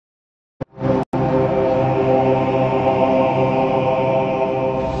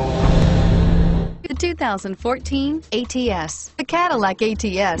2014 ATS. The Cadillac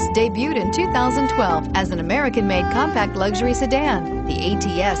ATS debuted in 2012 as an American-made compact luxury sedan. The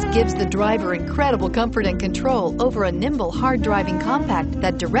ATS gives the driver incredible comfort and control over a nimble, hard-driving compact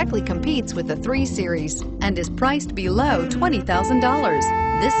that directly competes with the 3 Series and is priced below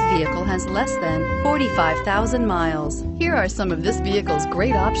 $20,000. This vehicle has less than 45,000 miles. Here are some of this vehicle's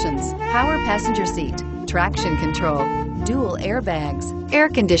great options: power passenger seat, traction control, dual airbags, air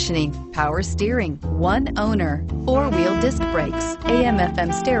conditioning, power steering, 1 owner, 4-wheel disc brakes,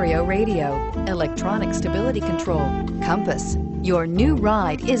 AM/FM stereo radio, electronic stability control, compass. Your new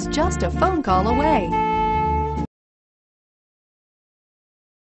ride is just a phone call away.